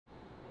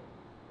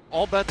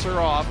all bets are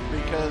off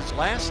because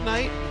last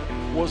night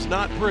was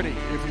not pretty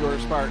if you're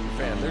a Spartan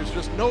fan. There's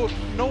just no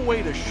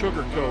way to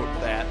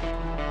sugarcoat that.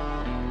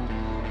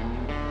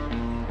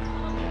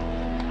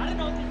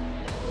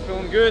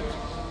 Feeling good.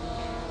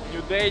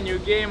 New day, new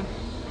game.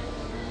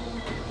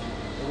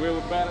 A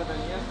little better than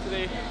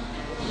yesterday.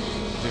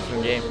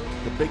 Different game.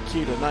 The big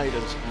key tonight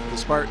is the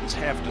Spartans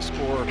have to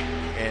score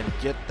and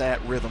get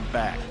that rhythm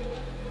back.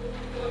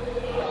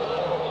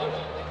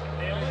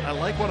 I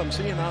like what I'm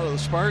seeing out of the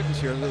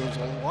Spartans here. There's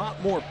a lot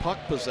more puck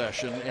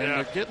possession, and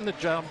they're getting the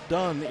job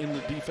done in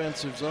the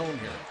defensive zone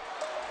here.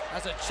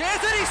 Has a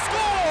chance, and he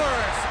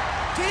scores!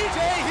 TJ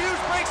Hughes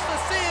breaks the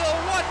seal,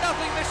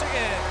 1-0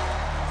 Michigan.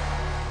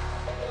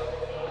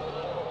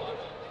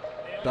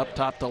 Up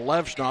top to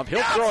Levshinov.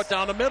 He'll throw it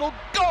down the middle.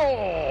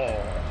 Goal!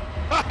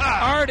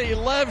 Artie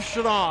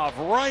Levshinov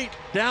right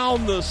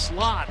down the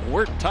slot.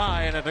 We're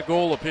tying at a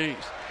goal apiece.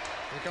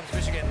 Here comes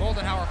Michigan.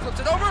 Moldenhauer flips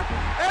it over,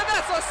 and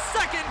that's a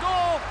second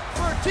goal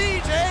for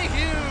TJ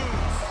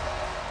Hughes.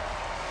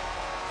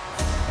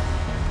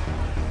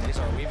 These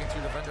are weaving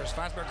through defenders.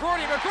 Finds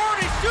McGroarty.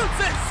 McGroarty shoots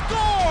it.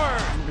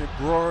 Scores!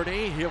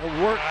 McGroarty, he'll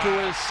work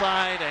to his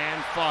side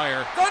and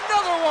fire.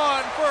 Another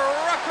one for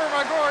Rucker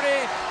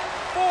McGroarty.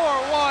 4-1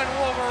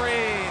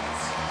 Wolverines.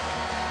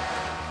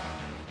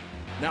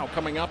 Now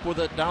coming up with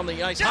it down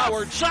the ice. Yes!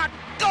 Howard shot.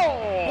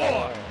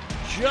 Goal!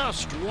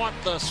 Just what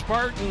the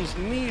Spartans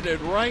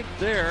needed right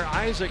there.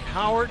 Isaac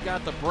Howard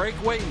got the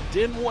breakaway and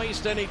didn't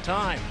waste any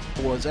time.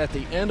 Was at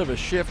the end of a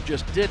shift,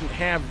 just didn't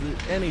have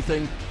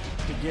anything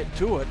to get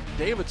to it.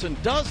 Davidson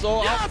does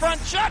though. Yes! Out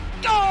front shot.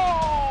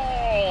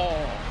 Goal!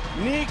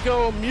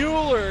 Nico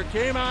Mueller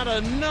came out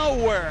of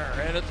nowhere,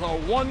 and it's a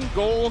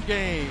one-goal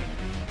game.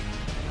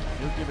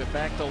 He'll give it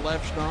back to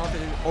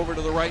Levshinov, over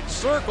to the right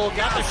circle,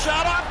 got the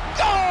shot up,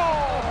 goal!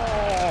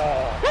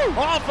 Woo!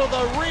 Off of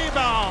the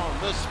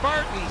rebound, the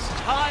Spartans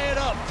tie it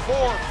up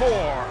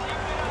 4-4.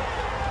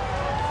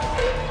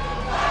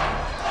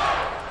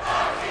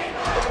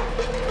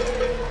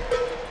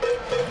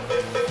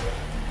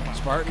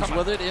 Spartans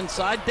with it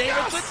inside,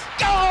 Davidson, yes!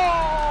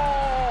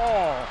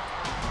 Goal!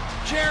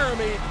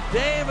 Jeremy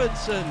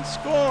Davidson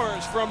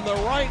scores from the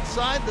right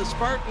side. The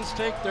Spartans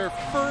take their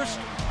first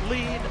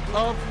lead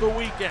of the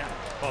weekend.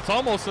 Well, it's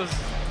almost as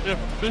if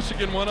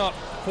Michigan went up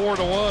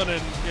 4-1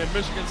 and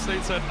Michigan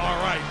State said,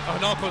 all right,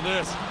 enough of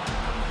this.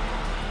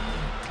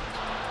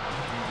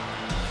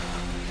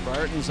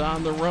 Spartans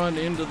on the run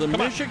into the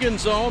Michigan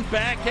zone.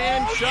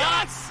 Backhand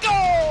shot. Yes!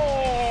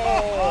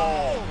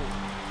 Goal!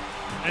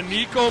 And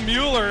Nico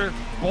Mueller,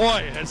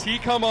 boy, has he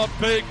come up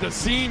big, the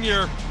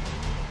senior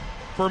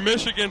for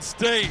Michigan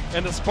State.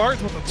 And the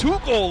Spartans with a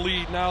 2-goal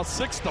lead now,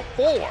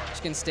 6-4.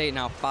 Michigan State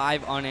now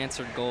 5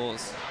 unanswered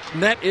goals.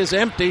 Net is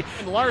empty.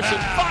 Larson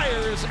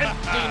fires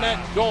empty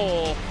net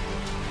goal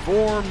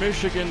for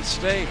Michigan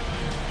State.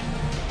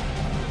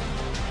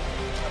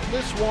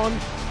 This one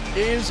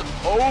is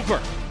over.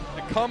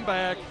 The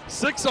comeback,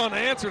 6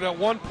 unanswered at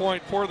one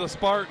point for the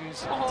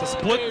Spartans to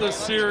split this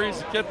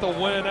series, get the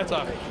win. That's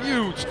a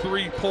huge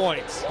 3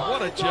 points.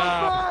 What a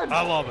job.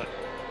 I love it.